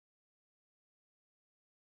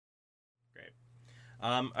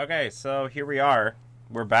Okay, so here we are.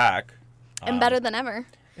 We're back. And better than ever.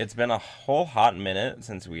 It's been a whole hot minute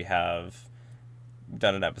since we have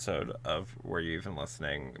done an episode of Were You Even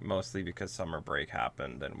Listening, mostly because summer break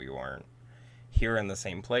happened and we weren't here in the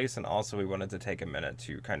same place, and also we wanted to take a minute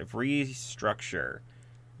to kind of restructure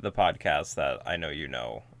the podcast that I know you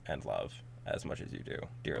know and love as much as you do,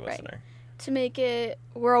 dear listener. To make it,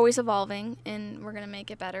 we're always evolving, and we're going to make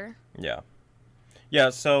it better. Yeah,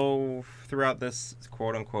 so throughout this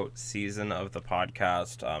quote-unquote season of the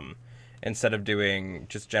podcast, instead of doing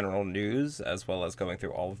just general news, as well as going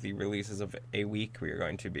through all of the releases of a week, we are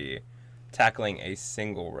going to be tackling a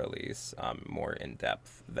single release more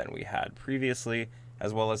in-depth than we had previously,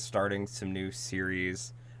 as well as starting some new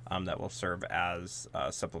series that will serve as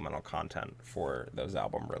supplemental content for those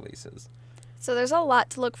album releases. So there's a lot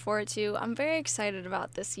to look forward to. I'm very excited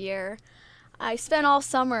about this year. I spent all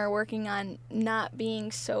summer working on not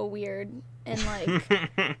being so weird and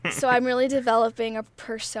so I'm really developing a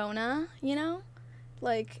persona, not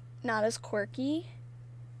as quirky,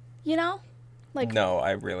 No,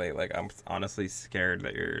 I really, I'm honestly scared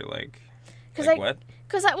that you're, what?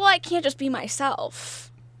 Because I can't just be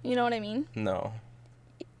myself. You know what I mean? No.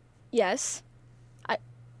 Yes.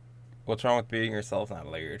 What's wrong with being yourself,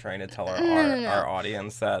 Natalie? You're trying to tell our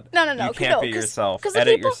audience that you can't be yourself.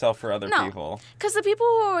 Edit yourself for other people. Because the people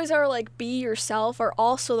who always are be yourself are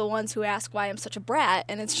also the ones who ask why I'm such a brat,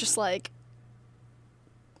 and it's just who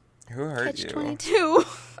hurt you? Catch-22.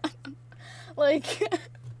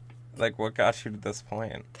 What got you to this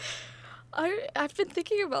point? I've been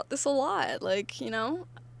thinking about this a lot.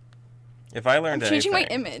 If I learned I'm changing my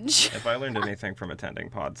image. If I learned anything from attending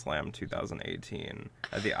Pod Slam 2018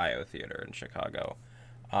 at the IO Theater in Chicago,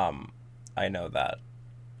 I know that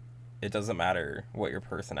it doesn't matter what your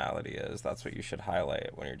personality is. That's what you should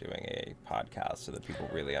highlight when you're doing a podcast so that people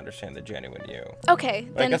really understand the genuine you. Okay.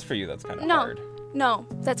 But I guess for you that's kind of hard. No,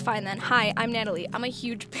 that's fine then. Hi, I'm Natalie. I'm a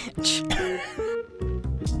huge bitch.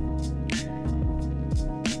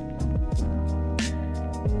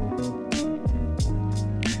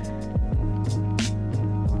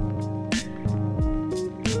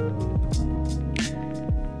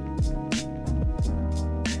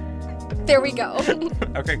 There we go.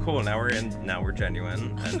 Okay, cool. Now we're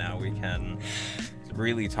genuine, and now we can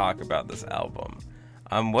really talk about this album.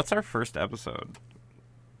 What's our first episode,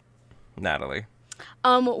 Natalie?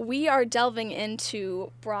 We are delving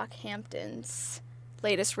into Brockhampton's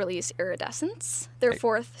latest release, Iridescence, their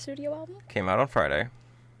fourth studio album. Came out on Friday.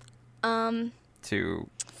 To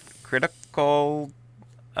critical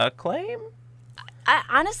acclaim?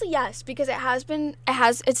 Honestly, yes, because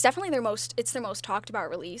it's definitely their most talked about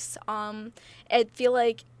release. I feel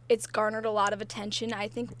like it's garnered a lot of attention. I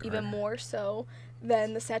think even more so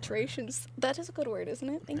than the Saturations. That is a good word, isn't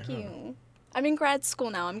it? Thank you. I'm in grad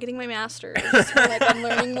school now. I'm getting my master's. I'm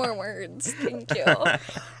learning more words. Thank you.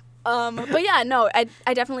 But yeah, no,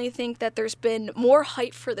 I definitely think that there's been more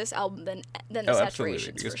hype for this album than the Saturations.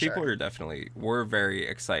 Absolutely, because people were very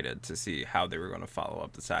excited to see how they were going to follow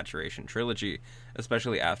up the Saturation trilogy,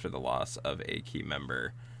 especially after the loss of a key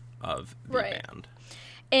member of the band.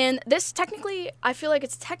 And this I feel like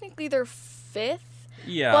it's technically their fifth.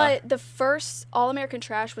 Yeah. But the first All American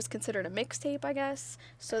Trash was considered a mixtape, I guess.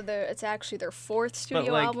 So it's actually their fourth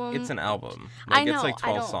studio album. It's an album. I know. It's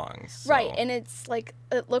 12 songs. So. Right, and it's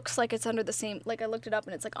it looks like it's under the same. I looked it up,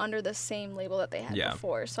 and it's under the same label that they had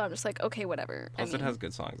before. So I'm just okay, whatever. Plus, it has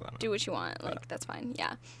good songs on it. Do what you want. That's fine.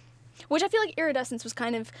 Yeah. Which I feel like Iridescence was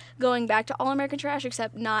kind of going back to All American Trash,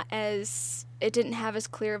 except it didn't have as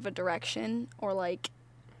clear of a direction or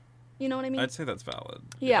you know what I mean? I'd say that's valid.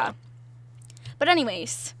 Yeah. But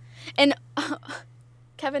anyways, and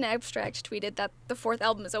Kevin Abstract tweeted that the fourth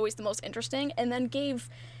album is always the most interesting, and then gave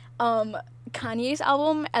Kanye's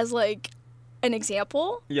album as an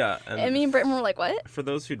example. Yeah. And me and Britton were like, what? For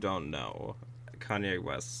those who don't know, Kanye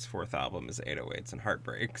West's fourth album is 808s and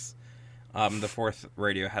Heartbreaks. The fourth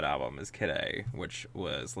Radiohead album is Kid A, which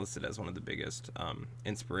was listed as one of the biggest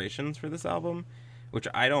inspirations for this album, which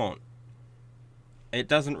it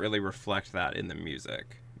doesn't really reflect that in the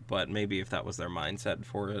music. But maybe if that was their mindset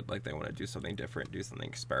for it, they want to do something different, do something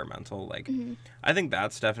experimental, I think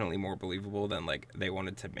that's definitely more believable than, they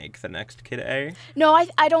wanted to make the next Kid A. No,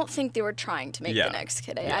 I don't think they were trying to make the next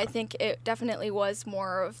Kid A. Yeah. I think it definitely was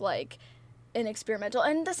more of, an experimental,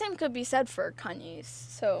 and the same could be said for Kanye's,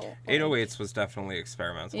 so... 808s was definitely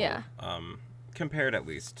experimental. Yeah. Compared at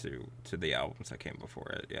least to the albums that came before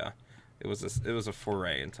it, yeah. It was a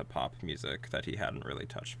foray into pop music that he hadn't really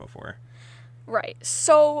touched before. Right.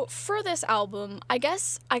 So for this album, I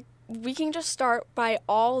guess we can just start by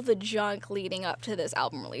all the junk leading up to this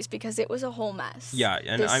album release because it was a whole mess. Yeah,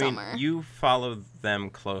 and this I mean, summer. you follow them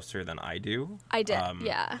closer than I do. I did,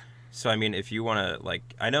 yeah. So I mean, if you want to like,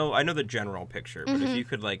 I know the general picture, but if you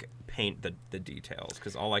could like paint the details,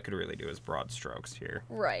 because all I could really do is broad strokes here.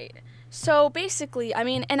 Right. So basically, I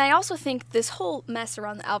mean, and I also think this whole mess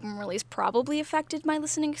around the album release probably affected my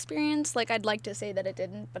listening experience. Like, I'd like to say that it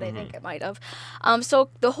didn't, but I think it might have. So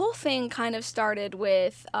the whole thing kind of started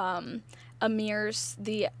with the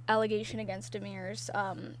allegation against Amir's,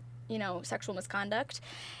 sexual misconduct.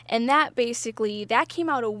 And that came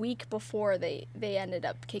out a week before they ended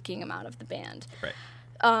up kicking him out of the band. Right.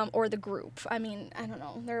 Or the group. I mean, I don't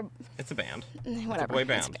know. It's a band. Whatever. It's a boy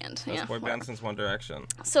band. It's a band. Best boy band since One Direction.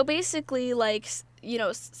 So basically, like,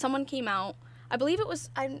 someone came out. I believe it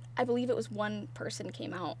was one person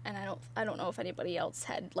came out, and I don't know if anybody else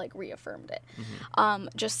had like reaffirmed it.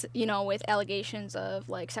 Just with allegations of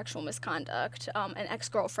like sexual misconduct. An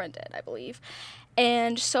ex-girlfriend did, I believe,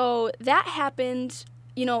 and so that happened.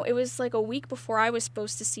 It was like a week before I was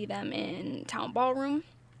supposed to see them in Town Ballroom.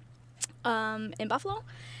 In Buffalo.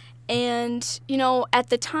 And, at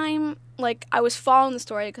the time, like, I was following the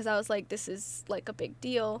story because I was like, this is, like, a big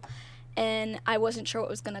deal. And I wasn't sure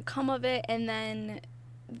what was going to come of it. And then,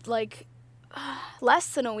 like,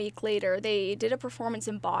 less than a week later, they did a performance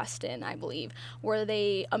in Boston, I believe, where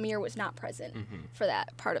Amir was not present for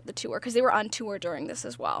that part of the tour because they were on tour during this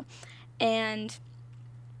as well. And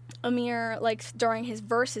Amir, like, during his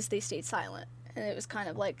verses, they stayed silent. And it was kind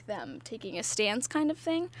of like them taking a stance kind of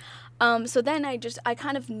thing. So then I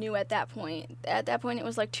kind of knew at that point. At that point, it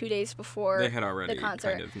was like 2 days before they had already the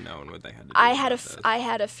concert. kind of known what they had to do. I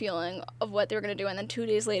had a feeling of what they were going to do. And then 2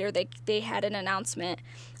 days later, they had an announcement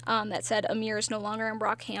that said, Amir is no longer in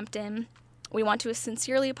Brockhampton. We want to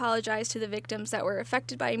sincerely apologize to the victims that were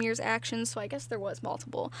affected by Amir's actions. So I guess there was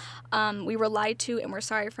multiple. We were lied to, and we're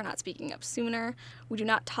sorry for not speaking up sooner. We do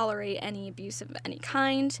not tolerate any abuse of any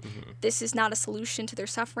kind. This is not a solution to their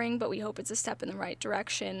suffering, but we hope it's a step in the right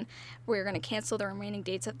direction. We're going to cancel the remaining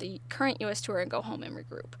dates of the current U.S. tour and go home and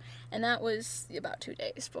regroup. And that was about 2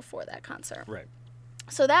 days before that concert. Right.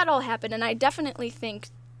 So that all happened, and I definitely think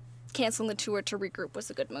canceling the tour to regroup was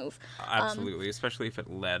a good move. Absolutely, especially if it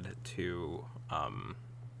led to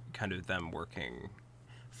kind of them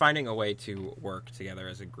finding a way to work together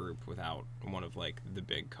as a group without one of like the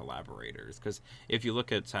big collaborators. Because if you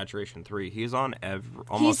look at Saturation 3, he's on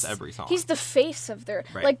almost every song. He's the face of their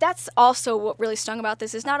right. Like, that's also what really stung about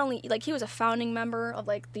this is not only like he was a founding member of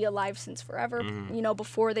like the Alive Since Forever,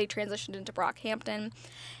 before they transitioned into Brockhampton.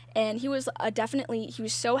 And he was he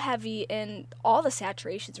was so heavy in all the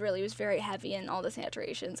Saturations, really. He was very heavy in all the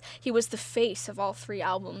Saturations. He was the face of all 3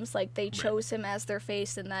 albums. Like, they chose him as their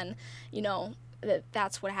face, and then,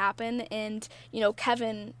 that's what happened. And,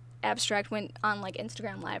 Kevin Abstract went on, like,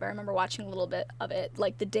 Instagram Live. I remember watching a little bit of it,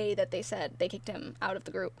 like, the day that they said they kicked him out of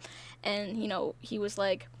the group. And, he was,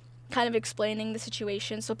 like, kind of explaining the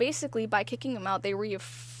situation. So, basically, by kicking him out, they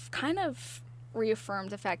kind of reaffirmed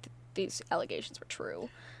the fact that these allegations were true.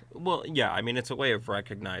 Well, yeah, I mean, it's a way of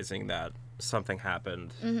recognizing that something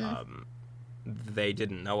happened. They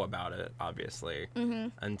didn't know about it, obviously,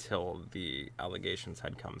 until the allegations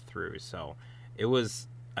had come through. So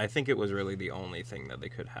I think it was really the only thing that they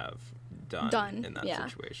could have done in that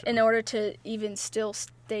situation. In order to even still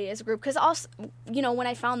stay as a group. Because also, when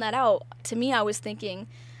I found that out, to me, I was thinking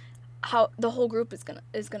how the whole group is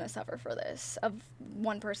gonna suffer for this of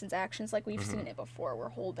one person's actions. Like, we've seen it before where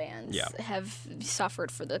whole bands have suffered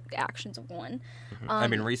for the actions of one. I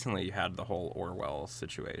mean, recently you had the whole Orwell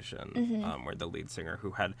situation where the lead singer,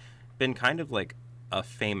 who had been kind of like a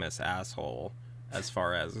famous asshole as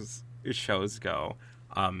far as shows go,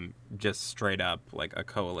 just straight up like a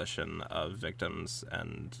coalition of victims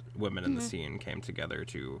and women in the scene came together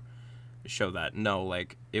to show that no,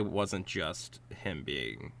 like, it wasn't just him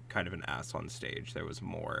being kind of an ass on stage. There was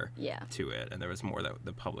more to it, and there was more that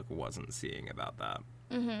the public wasn't seeing about that.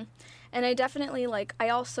 And I definitely, like, I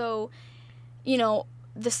also,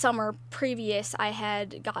 the summer previous, I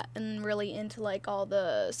had gotten really into, like, all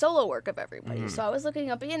the solo work of everybody. So I was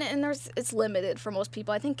looking up, and it's limited for most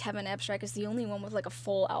people. I think Kevin Abstract is the only one with, like, a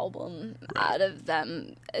full album out of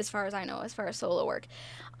them, as far as I know, as far as solo work.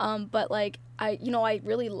 But, like, I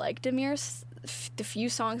really liked Amir's, the few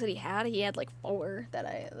songs that he had like 4 that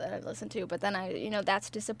I listened to. But then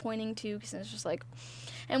that's disappointing, too, because it's just, like...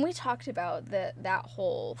 And we talked about that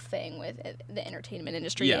whole thing with the entertainment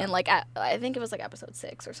industry, and like I think it was like episode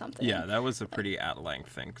 6 or something. Yeah, that was a pretty at-length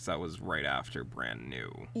thing because that was right after Brand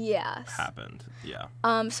New happened. Yeah.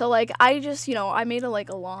 So like I just I made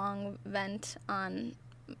a long vent on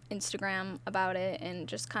Instagram about it and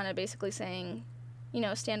just kind of basically saying,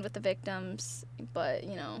 stand with the victims, but,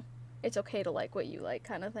 it's okay to like what you like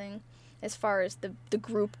kind of thing as far as the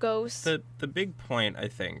group goes. The big point, I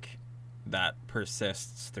think, that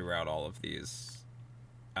persists throughout all of these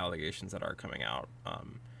allegations that are coming out,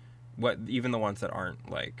 even the ones that aren't,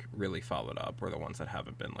 like, really followed up or the ones that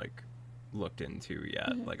haven't been, like, looked into yet.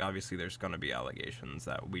 Mm-hmm. Like, obviously there's going to be allegations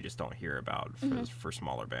that we just don't hear about for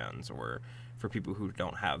smaller bands or for people who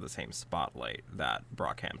don't have the same spotlight that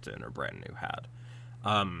Brockhampton or Brand New had.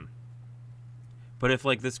 But if,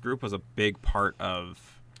 like, this group was a big part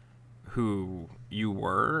of who you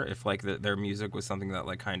were, if, like, their music was something that,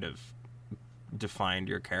 like, kind of defined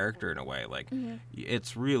your character in a way, like,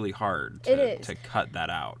 it's really hard to cut that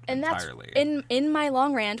out and entirely. That's in my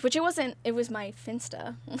long rant, which it was my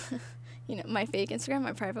Finsta. My fake Instagram,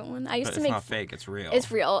 my private one. I used to make. It's not fake. It's real.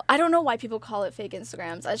 It's real. I don't know why people call it fake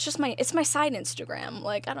Instagrams. It's just my side Instagram.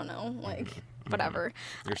 Like, I don't know. Like, whatever.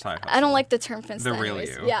 Your side hustle. I don't like the term Finsta. The real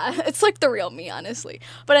anyways. you. Yeah, it's like the real me, honestly.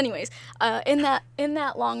 But anyways, in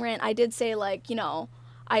that long rant, I did say, like,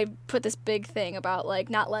 I put this big thing about, like,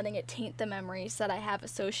 not letting it taint the memories that I have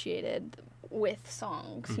associated with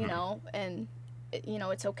songs, and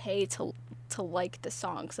it's okay to like the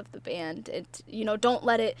songs of the band. Don't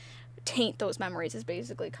let it taint those memories is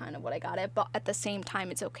basically kind of what I got at, but at the same time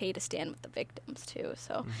it's okay to stand with the victims too.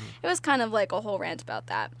 So it was kind of like a whole rant about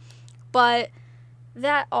that. But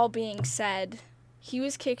that all being said, he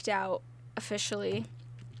was kicked out officially.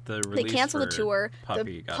 They canceled the tour.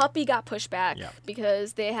 Puppy got pushed back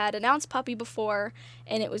because they had announced Puppy before,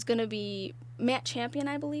 and it was going to be Matt Champion,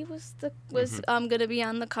 I believe, was going to be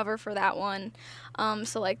on the cover for that one.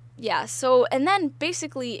 So and then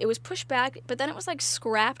basically it was pushed back, but then it was like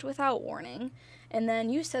scrapped without warning. And then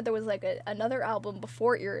you said there was like another album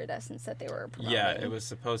before Iridescence that they were promoting. Yeah, it was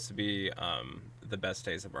supposed to be The Best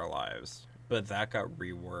Days of Our Lives. But that got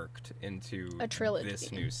reworked into a trilogy.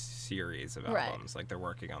 This new series of albums. Like, they're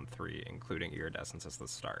working on 3, including Iridescence as the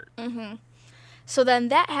start. Mm-hmm. So then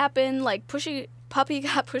that happened, like, Puppy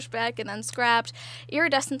got pushed back and then scrapped.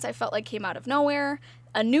 Iridescence, I felt like, came out of nowhere.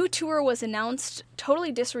 A new tour was announced,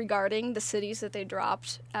 totally disregarding the cities that they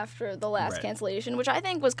dropped after the last cancellation, which I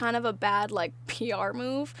think was kind of a bad, like, PR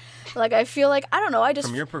move. Like, I feel like, I don't know, I just...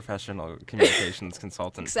 From your professional communications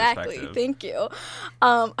consultant perspective. Thank you.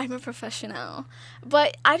 I'm a professional.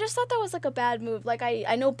 But I just thought that was, like, a bad move. Like,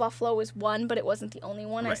 I know Buffalo was one, but it wasn't the only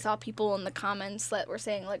one. I saw people in the comments that were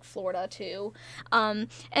saying, like, Florida, too. And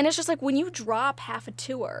it's just, like, when you drop half a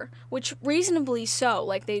tour, which reasonably so,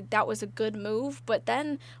 like, that was a good move, but then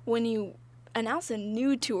when you announce a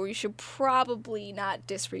new tour, you should probably not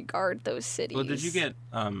disregard those cities. Well, did you get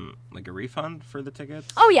like a refund for the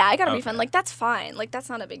tickets? Oh yeah, I got a refund. Like, that's fine. Like, that's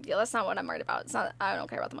not a big deal. That's not what I'm worried about. I don't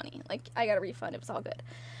care about the money. Like, I got a refund. It was all good.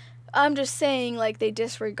 I'm just saying, like, they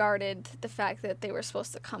disregarded the fact that they were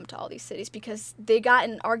supposed to come to all these cities because they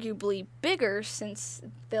gotten arguably bigger since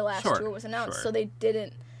the last tour was announced. So they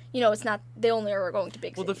didn't. It's not, they only are going to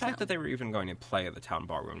big cities. Well, the fact that they were even going to play at the Town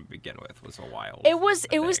Ballroom to begin with was a wild It was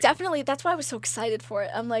definitely, that's why I was so excited for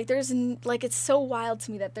it. I'm like, it's so wild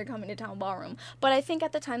to me that they're coming to Town Ballroom. But I think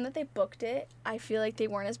at the time that they booked it, I feel like they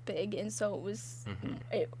weren't as big, and so it was,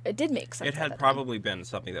 it did make sense. It had probably been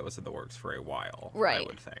something that was in the works for a while, I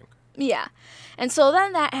would think. Yeah. And so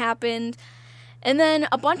then that happened, and then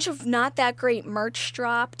a bunch of not that great merch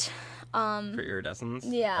dropped. For Iridescence?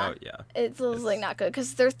 Yeah. Oh, yeah. It's like not good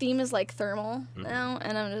because their theme is like thermal now,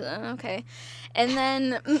 and I'm just okay. And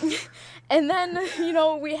then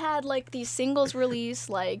we had like these singles release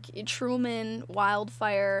like Truman,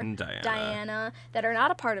 Wildfire, and Diana that are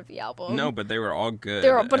not a part of the album. No, but they were all good.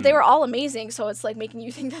 They were all amazing, so it's like making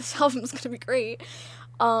you think this album is gonna be great.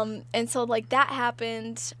 And so like that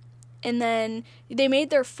happened. And then they made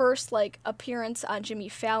their first, like, appearance on Jimmy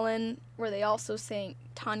Fallon, where they also sang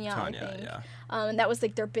Tanya, I think. Yeah. And that was,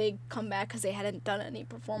 like, their big comeback because they hadn't done any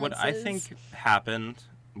performances. What I think happened,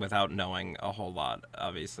 without knowing a whole lot,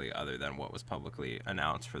 obviously, other than what was publicly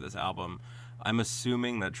announced for this album, I'm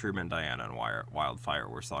assuming that Truman, Diana, and Wildfire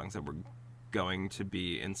were songs that were going to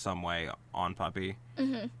be in some way on Puppy,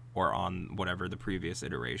 or on whatever the previous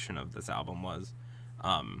iteration of this album was.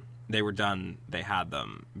 They were done, they had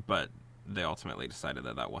them, but they ultimately decided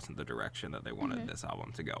that wasn't the direction that they wanted this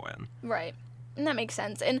album to go in. Right. And that makes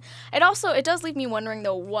sense. And it does leave me wondering,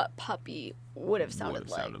 though, what Puppy would have sounded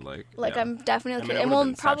like. Like, I'm definitely... and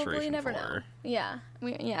we'll probably never know. Yeah.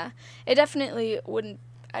 It definitely wouldn't...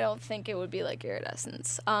 I don't think it would be like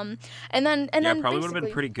Iridescence. And then probably would have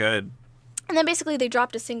been pretty good. And then basically they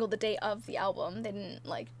dropped a single the day of the album. They didn't,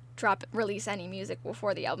 like, release any music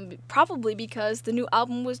before the album, probably because the new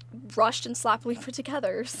album was rushed and sloppily put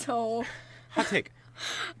together. So Hot take.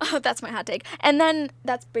 that's my hot take. And then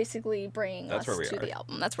that's basically bringing That's us where we to are. the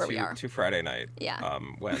album. That's where we are. To Friday night. Yeah.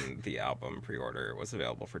 When the album pre-order was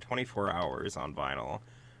available for 24 hours on vinyl,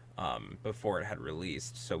 before it had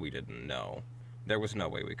released, so we didn't know. There was no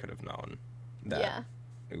way we could have known that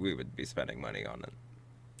we would be spending money on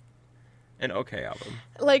an okay album.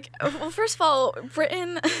 Like, well, first of all,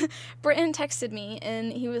 Britton texted me,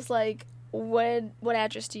 and he was like, what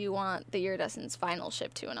address do you want the Iridescence vinyl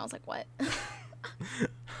shipped to? And I was like, what?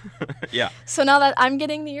 Yeah. So now that I'm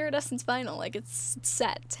getting the Iridescence vinyl, like, it's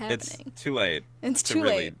set. It's happening. It's too late. It's to too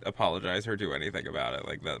really late. apologize or do anything about it.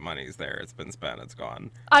 Like, that money's there. It's been spent. It's gone.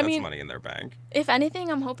 I That's mean, money in their bank. If anything,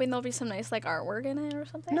 I'm hoping there'll be some nice, like, artwork in it or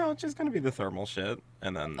something. No, it's just gonna be the thermal shit,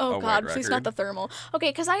 and then Oh, a God, white please record. not the thermal. Okay,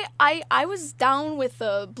 because I was down with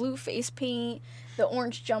the blue face paint, the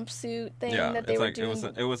orange jumpsuit thing Yeah, that they it's were like doing.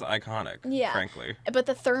 it was iconic. Yeah. Frankly. But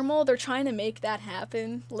the thermal, they're trying to make that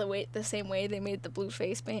happen the same way they made the blue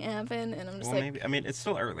face paint happen, and I'm just Well, like, maybe. I mean, it's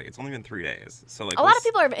still early. It's only been 3 days, so like a lot of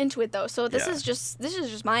people are into it though. So this Yeah. is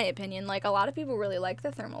just my opinion. Like, a lot of people really like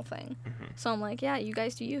the thermal thing. Mhm. So I'm like, yeah, you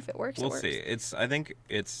guys do you. If it works, We'll it works. see. I think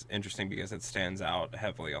it's interesting because it stands out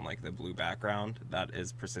heavily on like the blue background that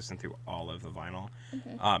is persistent through all of the vinyl,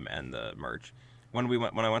 and the merch. When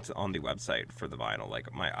I went on the website for the vinyl,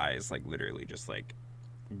 like my eyes like literally just like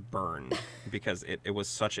burned because it was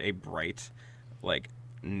such a bright, like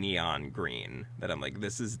neon green that I'm like,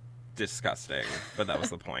 this is disgusting. But that was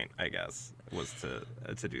the point, I guess, was to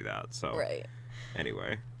do that. So Right.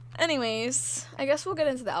 anyway. Anyways, I guess we'll get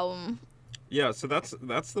into the album. Yeah, so that's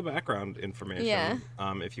the background information. Yeah.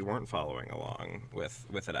 If you weren't following along with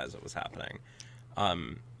it as it was happening,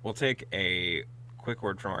 we'll take a quick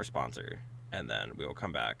word from our sponsor, and then we will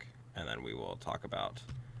come back, and then we will talk about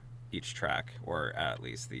each track, or at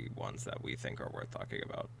least the ones that we think are worth talking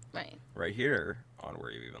about. Right here on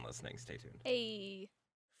Were You Even Listening? Stay tuned. Hey.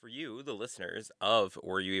 For you, the listeners of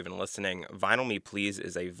Were You Even Listening, Vinyl Me Please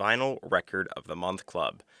is a Vinyl Record of the Month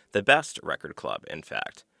club. The best record club, in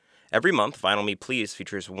fact. Every month, Vinyl Me Please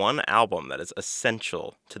features one album that is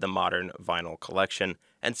essential to the modern vinyl collection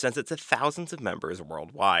and sends it to thousands of members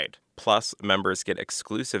worldwide. Plus, members get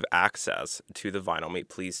exclusive access to the Vinyl Me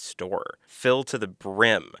Please store, filled to the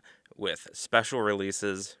brim with special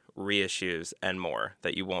releases, reissues, and more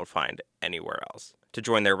that you won't find anywhere else. To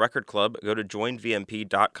join their record club, go to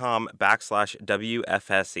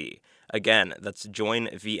joinvmp.com/WFSE. Again, that's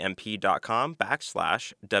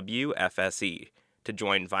joinvmp.com/WFSE to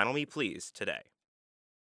join Vinyl Me Please today.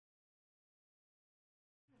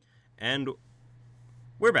 And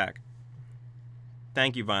we're back.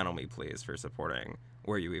 Thank you, Vinyl Me Please, for supporting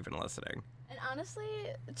Were You Even Listening? And honestly,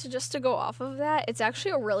 to go off of that, it's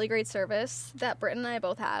actually a really great service that Britton and I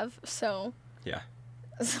both have. So Yeah.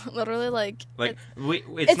 literally, Like, it's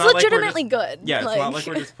it's not legitimately like we're just, good. Yeah, it's like, not like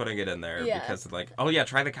we're just putting it in there Yeah. because, like, oh yeah,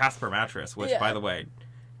 try the Casper mattress, which, Yeah. by the way,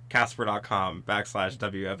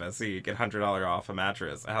 Casper.com/WFSE, get $100 off a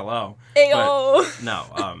mattress. Hello. Ayo. But,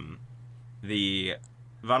 no, the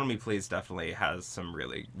Vinyl Me Please definitely has some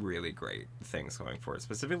really, really great things going for it.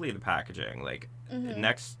 Specifically the packaging, like,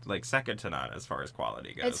 second to none as far as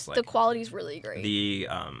quality goes. It's like, the quality's really great. the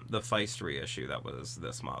Feist reissue that was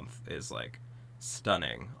this month is like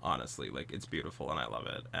stunning, honestly. Like, it's beautiful and I love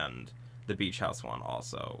it. And the Beach House one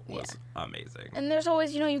also was amazing. And there's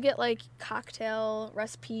always, you get like cocktail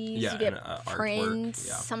recipes, Yeah, you get and, prints. artwork,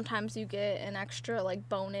 yeah. Sometimes you get an extra like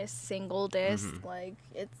bonus single disc. Like,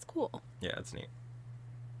 it's cool. Yeah, it's neat.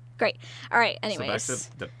 Great. All right. Anyways, So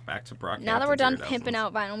back to Brockhampton. now that we're done pimping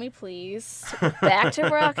out Vinyl Me Please, back to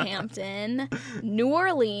Brockhampton, New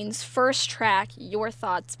Orleans. First track. Your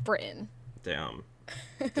thoughts, Britton? Damn,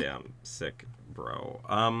 sick, bro.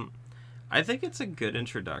 I think it's a good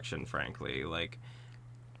introduction, frankly. Like,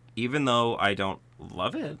 even though I don't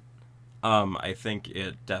love it, I think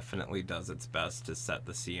it definitely does its best to set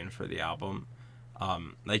the scene for the album.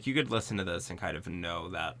 Like, you could listen to this and kind of know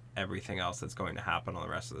that everything else that's going to happen on the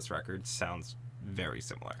rest of this record sounds very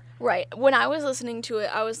similar. Right. When I was listening to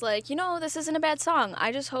it, I was like, this isn't a bad song.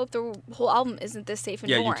 I just hope the whole album isn't this safe and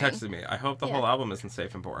boring. Yeah, you texted me, I hope the whole album isn't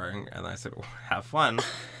safe and boring. And I said, well, have fun.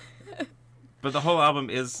 But the whole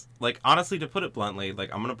album is, like, honestly, to put it bluntly,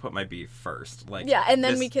 like, I'm going to put my beef first. Like, yeah, and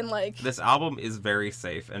then we can, like... This album is very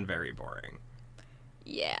safe and very boring.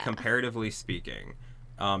 Yeah. Comparatively speaking.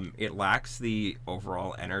 It lacks the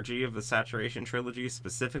overall energy of the Saturation trilogy,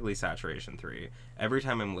 specifically Saturation 3. Every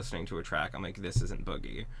time I'm listening to a track, I'm like, this isn't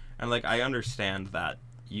Boogie. And, like, I understand that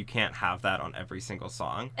you can't have that on every single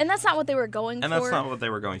song. And that's not what they were going for. And that's not what they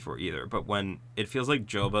were going for either. But when it feels like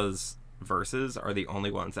Joba's verses are the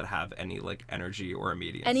only ones that have any like energy or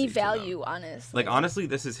immediacy, any value, honestly. Like honestly,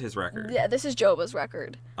 this is his record. Yeah, this is Joba's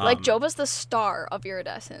record. Like Joba's the star of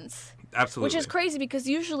Iridescence. Absolutely. Which is crazy because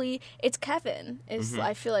usually it's Kevin.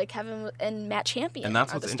 I feel like Kevin and Matt Champion and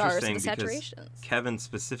that's are the what's stars of the interesting because Saturations. Kevin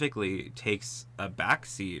specifically takes a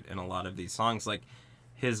backseat in a lot of these songs. Like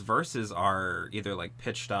his verses are either like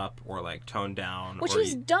pitched up or like toned down. Which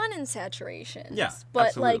he's done in Saturations. Yeah, but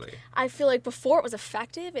absolutely. like I feel like before it was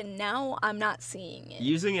effective and now I'm not seeing it.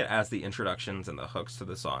 Using it as the introductions and the hooks to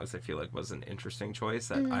the songs I feel like was an interesting choice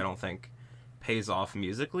that I don't think pays off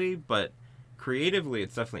musically, but creatively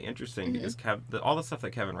it's definitely interesting because all the stuff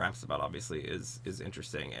that Kevin raps about obviously is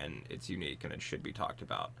interesting and it's unique and it should be talked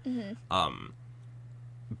about.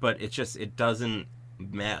 But it doesn't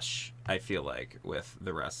mesh, I feel like, with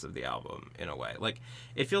the rest of the album in a way. Like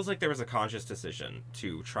it feels like there was a conscious decision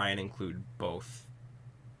to try and include both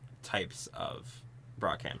types of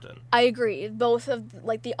Brockhampton. I agree. Both of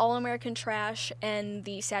like the All American Trash and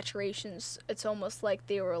the Saturations, it's almost like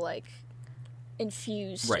they were like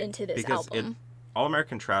infused into this album. All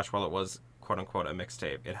American Trash, while it was quote unquote a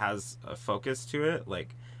mixtape, it has a focus to it.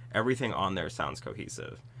 Like everything on there sounds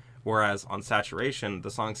cohesive. Whereas on Saturation,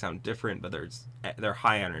 the songs sound different, but they're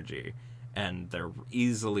high energy and they're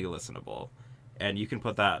easily listenable. And you can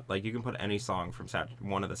put any song from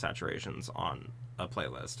one of the Saturations on a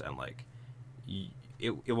playlist and like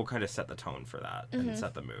it will kind of set the tone for that and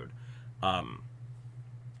set the mood.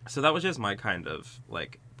 So that was just my kind of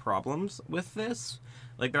like problems with this.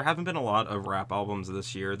 Like there haven't been a lot of rap albums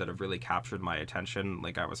this year that have really captured my attention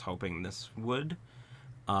like I was hoping this would.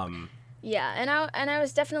 Yeah, and I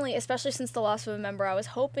was definitely, especially since the loss of a member, I was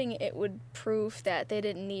hoping it would prove that they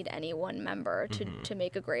didn't need any one member to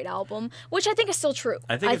make a great album, which I think is still true.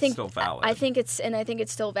 I think it's still valid. I think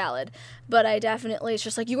it's still valid, but I definitely, it's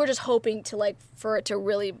just like you were just hoping to like for it to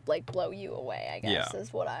really like blow you away, I guess,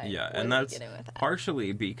 is what I and that's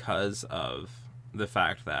partially because of the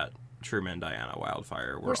fact that Truman, Diana,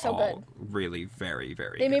 Wildfire were so all good. Really very,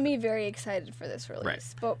 very They good. made me very excited for this release. Right.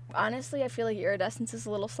 But honestly, I feel like Iridescence is a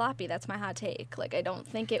little sloppy. That's my hot take. Like, I don't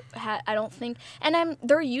think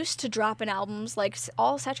they're used to dropping albums. Like,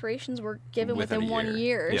 all Saturations were given within 1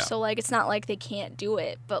 year. Yeah. So, like, it's not like they can't do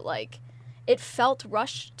it. But, like, it felt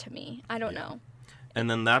rushed to me. I don't know. And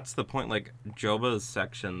then that's the point. Like, Joba's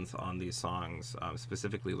sections on these songs,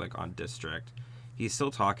 specifically, like, on District, he's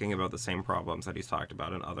still talking about the same problems that he's talked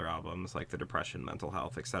about in other albums, like the depression, mental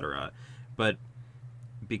health, etc. But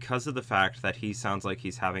because of the fact that he sounds like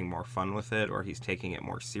he's having more fun with it, or he's taking it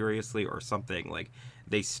more seriously, or something, like,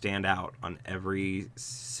 they stand out on every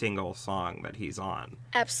single song that he's on.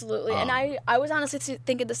 Absolutely. And I was honestly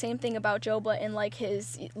thinking the same thing about Joba and, like,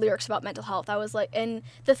 his lyrics about mental health. I was like, and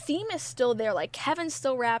the theme is still there. Like, Kevin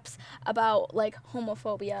still raps about, like,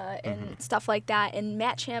 homophobia and stuff like that. And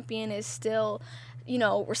Matt Champion is still, you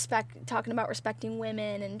know, talking about respecting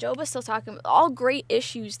women, and Joba's still talking about all great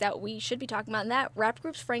issues that we should be talking about, and that rap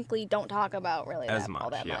groups frankly don't talk about really all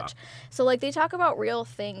that much. So like they talk about real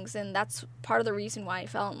things, and that's part of the reason why I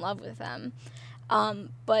fell in love with them.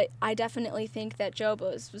 But I definitely think that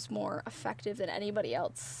Joba's was more effective than anybody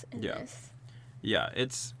else in this. Yeah,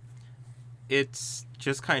 it's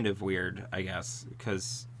just kind of weird, I guess,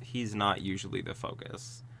 because he's not usually the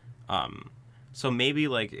focus. So maybe,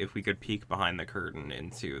 like, if we could peek behind the curtain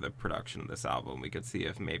into the production of this album, we could see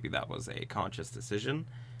if maybe that was a conscious decision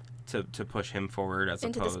to push him forward as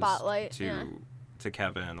into opposed the spotlight, to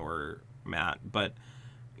Kevin or Matt. But,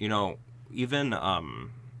 you know, even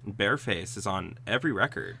Bareface is on every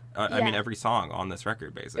record. I mean, every song on this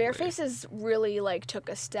record, basically. Bareface is really, like, took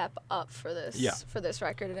a step up for this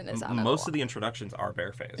record and is on most of the introductions are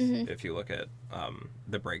Bareface, if you look at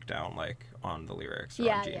the breakdown, like, on the lyrics or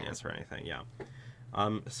on Genius or anything,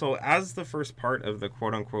 so as the first part of the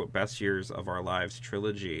quote-unquote best years of our lives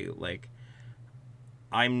trilogy, like,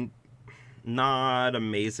 I'm not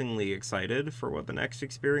amazingly excited for what the next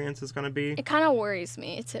experience is going to be. It kind of worries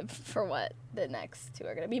me for what the next two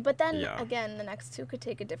are going to be. But then, again, the next two could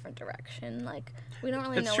take a different direction. Like, we don't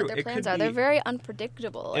really know what their plans are. They're very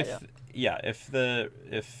unpredictable. If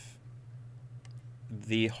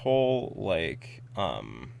the whole, like,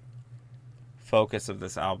 focus of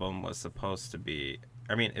this album was supposed to be...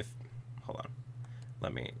 I mean, hold on.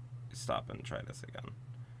 Let me stop and try this again.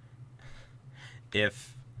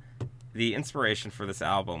 If the inspiration for this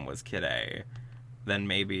album was Kid A, then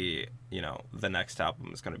maybe, you know, the next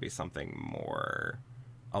album is going to be something more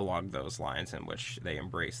along those lines in which they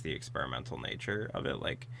embrace the experimental nature of it.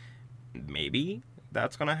 Like, maybe,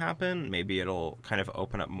 that's going to happen. Maybe it'll kind of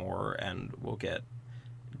open up more and we'll get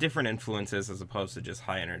different influences as opposed to just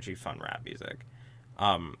high energy fun rap music.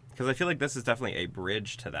 Because I feel like this is definitely a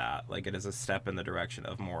bridge to that. Like, it is a step in the direction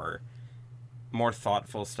of more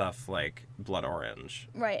thoughtful stuff like Blood Orange.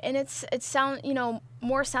 Right, and it's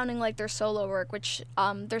more sounding like their solo work, which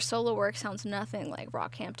their solo work sounds nothing like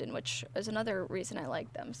Brockhampton, which is another reason I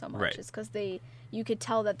like them so much. Right. Is because you could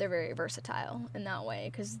tell that they're very versatile in that way,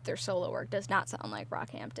 because their solo work does not sound like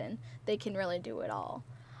Brockhampton. They can really do it all.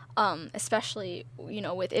 Especially,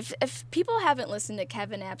 with if people haven't listened to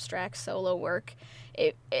Kevin Abstract's solo work,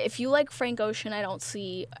 if you like Frank Ocean, I don't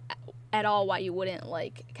see at all why you wouldn't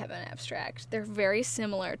like Kevin Abstract. They're very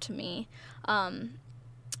similar to me.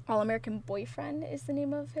 All American Boyfriend is the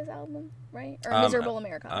name of his album, right? Or Miserable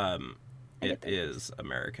America. It is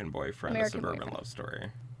American Boyfriend, a Suburban Love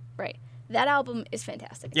Story. Right. That album is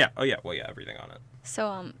fantastic. Yeah. Oh, yeah. Well, yeah, everything on it.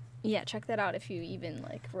 So, yeah, check that out if you even,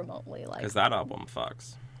 like, remotely like. Because that album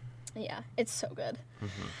fucks. Yeah, it's so good.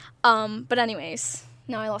 Mm-hmm. But anyways,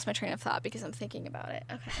 now I lost my train of thought because I'm thinking about it.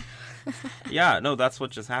 Okay. Yeah, no, that's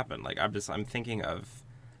what just happened. Like, I'm thinking of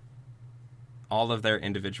all of their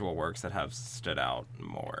individual works that have stood out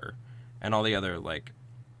more, and all the other, like,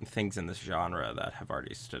 things in this genre that have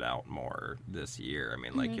already stood out more this year. I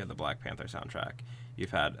mean, like, you have the Black Panther soundtrack.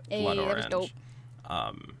 You've had Blood Orange. That was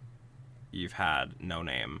dope. You've had No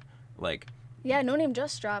Name. Like... Yeah, No Name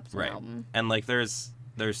just dropped an right. album. And, like, there's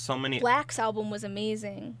so many... Black's album was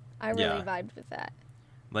amazing. I really vibed with that.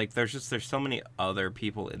 Like, there's so many other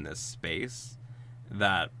people in this space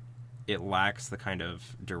that it lacks the kind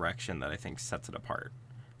of direction that I think sets it apart.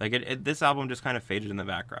 Like, this album just kind of faded in the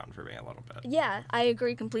background for me a little bit. Yeah, I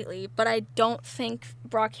agree completely. But I don't think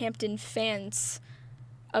Brockhampton fans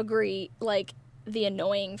agree, like, the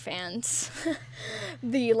annoying fans.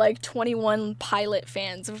 The, like, 21 Pilot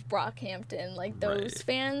fans of Brockhampton. Like, those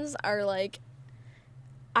fans are, like...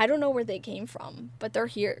 I don't know where they came from, but they're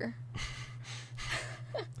here.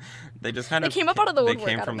 They just kind of... They came up out of the woodwork.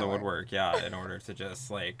 They came from the woodwork, yeah, in order to just,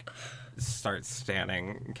 like, start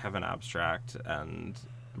standing Kevin Abstract and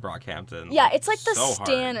Brockhampton. Yeah, it's like so the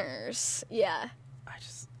Stanners. Hard. Yeah.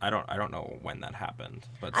 I don't know when that happened,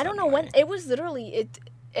 but I don't know when. It was literally, it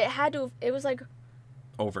had to, it was like...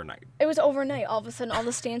 Overnight. It was overnight. All of a sudden, all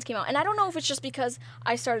the stands came out. And I don't know if it's just because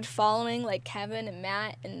I started following, like, Kevin and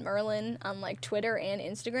Matt and Merlin on, like, Twitter and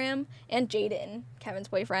Instagram. And Jaden, Kevin's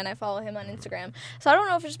boyfriend. I follow him on Instagram. So I don't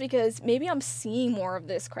know if it's just because maybe I'm seeing more of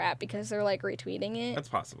this crap because they're, like, retweeting it. That's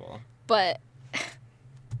possible. But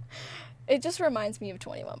it just reminds me of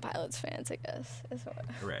 21 Pilots fans, I guess.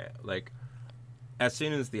 Right. Like, as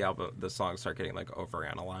soon as the songs start getting, like,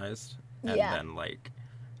 overanalyzed. And then, like...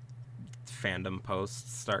 fandom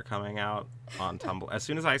posts start coming out on Tumblr. As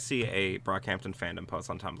soon as I see a Brockhampton fandom post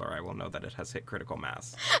on Tumblr, I will know that it has hit critical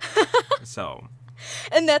mass. So.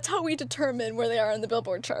 And that's how we determine where they are on the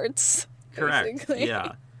Billboard charts. Correct. Basically.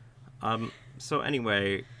 Yeah. So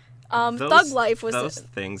anyway. Thug Life was... Those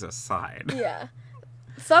things aside. Yeah.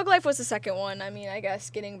 Thug Life was the second one. I mean, I guess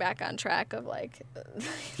getting back on track of, like,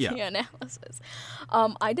 the analysis.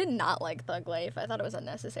 I did not like Thug Life. I thought it was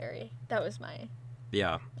unnecessary. That was my...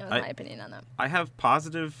 Yeah, that was my opinion on that. I have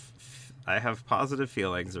positive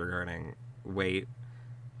feelings regarding Wait,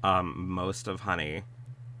 Most of Honey,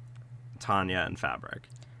 Tanya, and Fabric.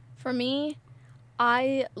 For me,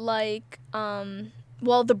 I like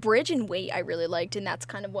the bridge and Wait I really liked, and that's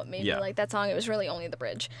kind of what made me like that song. It was really only the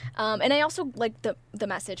bridge, and I also liked the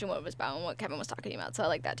message and what it was about and what Kevin was talking about, so I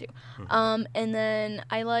like that too. Mm-hmm. And then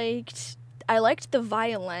I liked the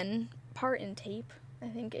violin part in Tape. I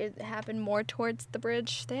think it happened more towards the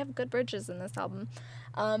bridge. They have good bridges in this album.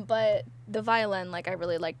 But the violin, like, I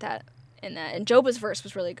really liked that in that. And Joba's verse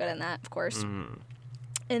was really good in that, of course. Mm.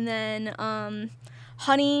 And then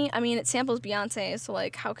Honey, I mean, it samples Beyonce, so,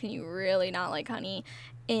 like, how can you really not like Honey?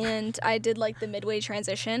 And I did like the midway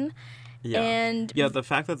transition. Yeah. And the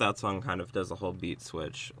fact that song kind of does a whole beat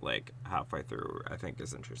switch, like, halfway through, I think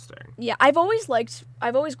is interesting. Yeah, I've always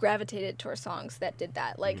gravitated towards songs that did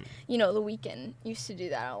that. Like, The Weeknd used to do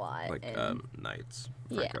that a lot. Like, Nights,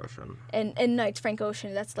 Frank Ocean. And Nights, Frank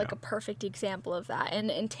Ocean, that's, like, a perfect example of that.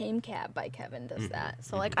 And Tame Cab by Kevin does that.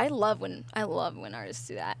 So, like, I love when artists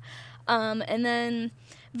do that. And then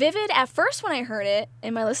Vivid, at first when I heard it,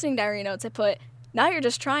 in my listening diary notes, I put, now you're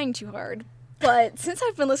just trying too hard. But since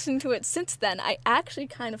I've been listening to it since then, I actually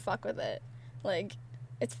kind of fuck with it. Like,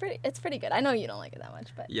 it's pretty good. I know you don't like it that much,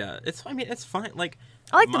 but yeah, it's fine. Like,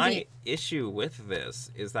 I like my issue with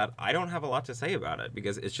this is that I don't have a lot to say about it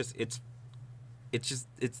because it's it's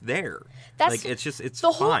there. That's like it's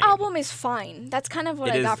the whole fine. album is fine. That's kind of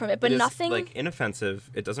what I got from it, but nothing like inoffensive.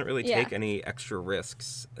 It doesn't really take any extra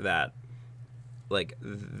risks that like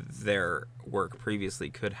their work previously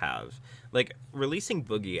could have. Like releasing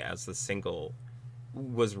Boogie as the single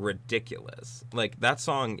was ridiculous. Like that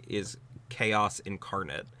song is chaos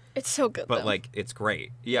incarnate. It's so good, but though. like it's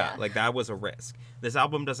great. Yeah, like that was a risk. This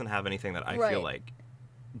album doesn't have anything that I feel like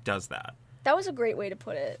does that. That was a great way to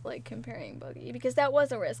put it, like comparing Boogie, because that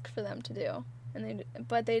was a risk for them to do,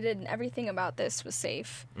 but they did everything about this was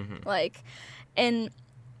safe. Like, and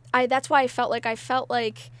that's why I felt like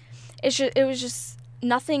it was just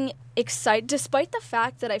nothing exciting, despite the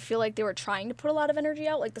fact that I feel like they were trying to put a lot of energy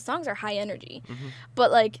out. Like the songs are high energy,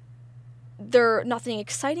 but like nothing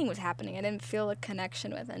exciting was happening. I didn't feel a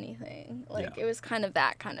connection with anything. Like it was kind of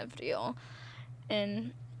that kind of deal,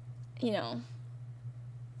 and you know.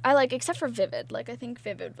 I like, except for Vivid. Like, I think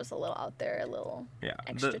Vivid was a little out there, a little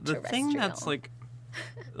extraterrestrial. The thing that's, like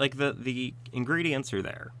the ingredients are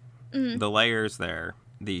there. The layers there.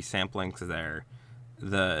 The sampling's there.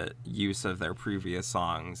 The use of their previous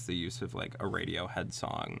songs. The use of, like, a Radiohead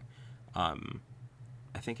song.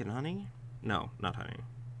 I think in Honey? No, not Honey.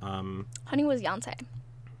 Honey was Beyonce.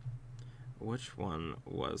 Which one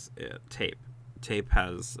was it? Tape. Tape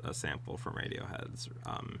has a sample from Radiohead's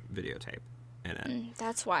Videotape in it.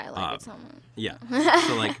 That's why I like it so much. Yeah.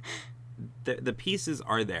 So, like, the pieces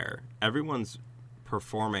are there. Everyone's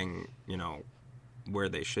performing, you know, where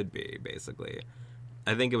they should be, basically.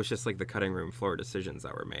 I think it was just, like, the cutting room floor decisions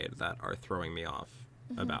that were made that are throwing me off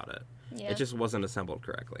about it. Yeah. It just wasn't assembled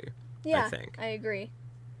correctly, I think. I agree.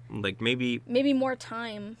 Like, maybe more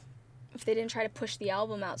time if they didn't try to push the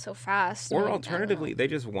album out so fast. Or alternatively, they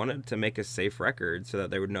just wanted to make a safe record so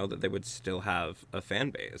that they would know that they would still have a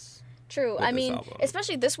fan base. True. I mean,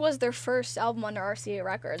 especially this was their first album under RCA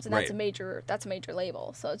Records, and that's a major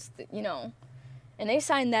label. So it's, you know, and they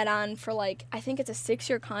signed that on for, like, I think it's a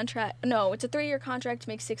 6-year contract. No, it's a 3-year contract to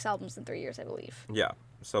make 6 albums in 3 years, I believe. Yeah.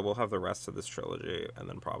 So we'll have the rest of this trilogy and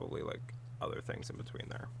then probably, like, other things in between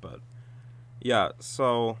there. But yeah,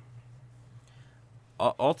 so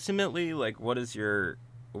ultimately, like, what is your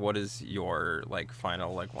like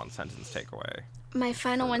final, like, one sentence takeaway? My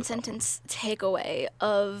final one sentence takeaway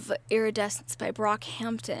of Iridescence by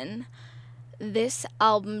Brockhampton. This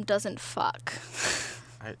album doesn't fuck.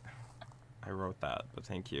 I wrote that, but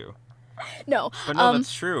thank you. No. But no,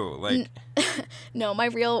 that's true. Like no, my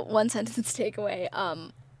real one sentence takeaway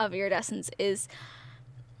of Iridescence is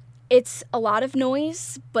it's a lot of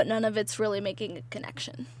noise, but none of it's really making a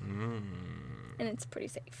connection. And it's pretty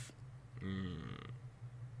safe.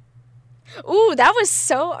 Ooh, that was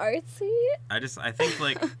so artsy. I think,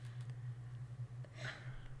 like,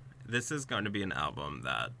 this is going to be an album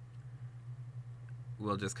that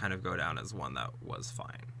will just kind of go down as one that was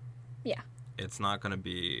fine. Yeah. It's not going to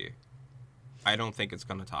be, I don't think it's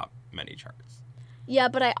going to top many charts. Yeah,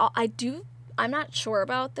 but I'm not sure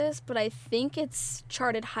about this, but I think it's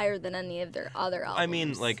charted higher than any of their other albums. I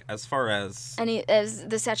mean, like, as far as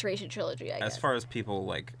the Saturation Trilogy, I guess. As far as people,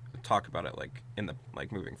 like, talk about it, like, in the,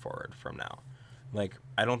 like, moving forward from now. Like,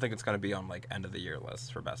 I don't think it's going to be on, like, end of the year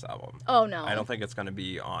list for best album. Oh, no. I don't think it's going to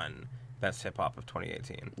be on best hip hop of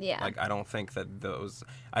 2018. Yeah. Like, I don't think that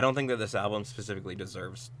this album specifically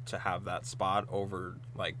deserves to have that spot over,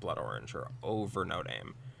 like, Blood Orange or over No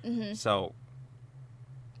Name. Mm-hmm. So.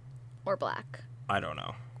 Or Black. I don't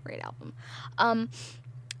know. Great album.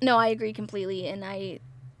 No, I agree completely, and I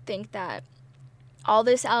think that all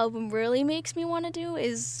this album really makes me want to do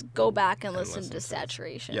is go back and listen to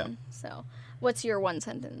Saturation. Yeah. So, what's your one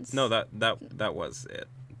sentence? No, that was it,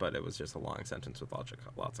 but it was just a long sentence with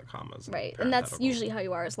lots of commas. Right, and that's usually how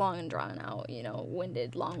you are, is long and drawn out, you know,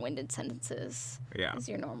 long-winded sentences. Yeah. Is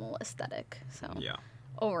your normal aesthetic. So. Yeah.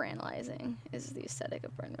 Overanalyzing is the aesthetic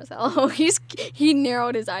of Bryn Rosello. He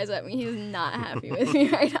narrowed his eyes at me. He's not happy with me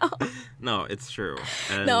right now. No, it's true.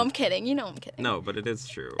 And no, I'm kidding. You know I'm kidding. No, but it is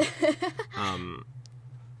true.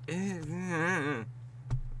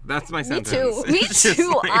 That's my sentence. Me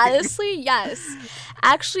too. Like, honestly, yes.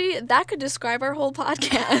 Actually, that could describe our whole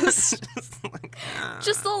podcast.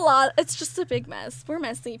 Just a lot. It's just a big mess. We're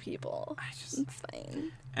messy people. It's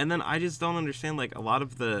fine. And then I just don't understand, like, a lot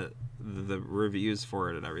of the reviews for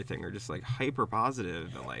it and everything are just, like, hyper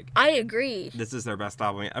positive and, like, I agree. This is their best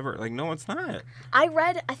album ever. Like, no, it's not. I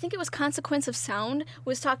think it was Consequence of Sound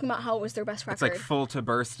was talking about how it was their best record. It's, like, full to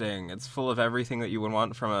bursting. It's full of everything that you would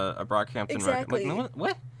want from a Brockhampton record. Like, no,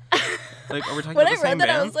 what? Like, are we talking about the same band? When I read that,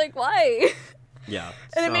 I was like, why? Yeah.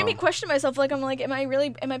 And it made me question myself. Like, I'm like, am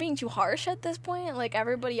I being too harsh at this point? Like,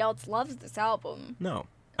 everybody else loves this album. No.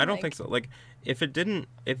 I don't think so. Like, if it didn't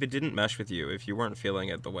mesh with you, if you weren't feeling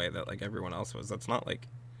it the way that like everyone else was, that's not like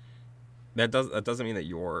that doesn't mean that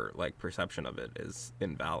your like perception of it is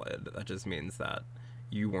invalid. That just means that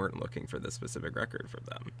you weren't looking for this specific record from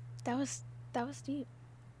them. That was deep.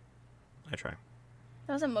 I try.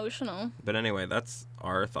 That was emotional. But anyway, that's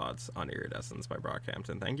our thoughts on Iridescence by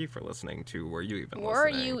Brockhampton. Thank you for listening to Were You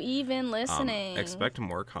Even Listening? Expect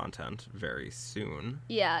more content very soon.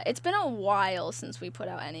 Yeah, it's been a while since we put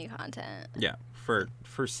out any content. Yeah, for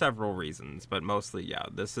several reasons, but mostly, yeah,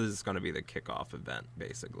 this is going to be the kickoff event,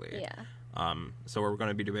 basically. Yeah. So we're going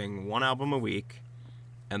to be doing one album a week,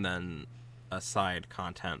 and then a side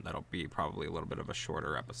content that'll be probably a little bit of a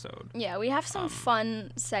shorter episode. Yeah, we have some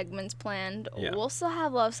fun segments planned. Yeah. We'll still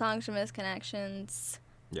have love songs from Misconnections.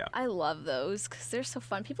 Yeah. I love those because they're so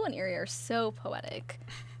fun. People in Erie are so poetic.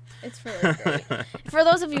 It's really great. For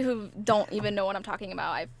those of you who don't even know what I'm talking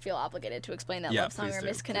about, I feel obligated to explain that Love Song or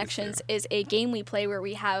Misconnections is a game we play where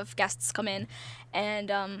we have guests come in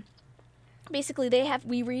and basically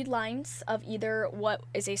we read lines of either what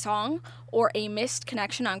is a song or a missed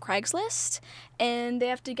connection on Craigslist, and they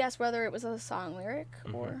have to guess whether it was a song lyric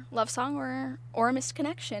or love song or a missed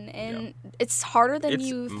connection. And it's harder than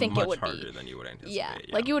you think it would be. It's much harder than you would anticipate. Yeah,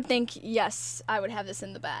 like you would think, yes, I would have this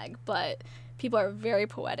in the bag, but people are very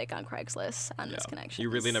poetic on Craigslist on Misconnections. You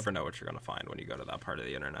really never know what you're going to find when you go to that part of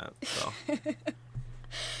the internet. So.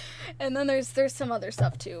 And then there's some other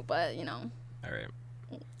stuff too, but you know. All right.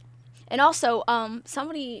 And also,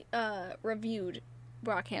 somebody reviewed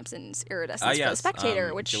Brockhampton's Iridescence for The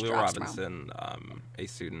Spectator, which Julia drops Robinson, a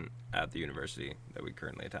student at the university that we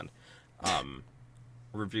currently attend,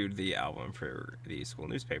 reviewed the album for the school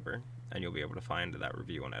newspaper, and you'll be able to find that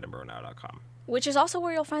review on EdinburghNow.com. Which is also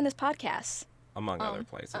where you'll find this podcast. Among other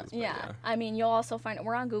places. Yeah. I mean, you'll also find it.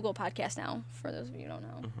 We're on Google Podcast now, for those of you who don't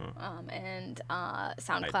know. And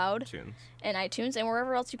SoundCloud. And iTunes, and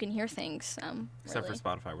wherever else you can hear things. Except for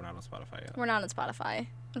Spotify. We're not on Spotify yet. We're not on Spotify.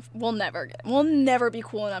 We'll never be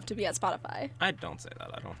cool enough to be at Spotify. I don't say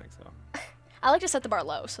that. I don't think so. I like to set the bar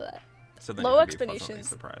low so that low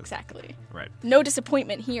expectations. Exactly. Right. No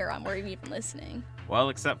disappointment here on Were You Even Listening? Well,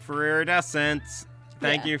 except for Iridescence.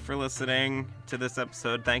 Thank you for listening to this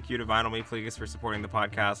episode. Thank you to Vinyl Me Please for supporting the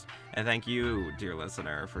podcast. And thank you, dear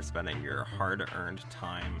listener, for spending your hard-earned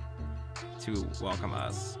time to welcome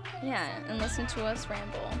us. Yeah, and listen to us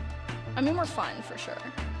ramble. I mean, we're fun, for sure.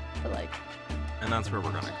 But, like... And that's where we're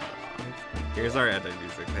going to cut it off. Here's our edit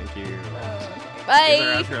music. Thank you.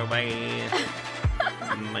 Bye! Here's our outro. Bye!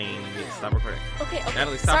 Stop recording. Okay.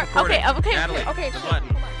 Natalie, stop recording. Okay. Natalie, Okay. the button.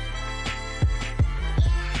 Hold on.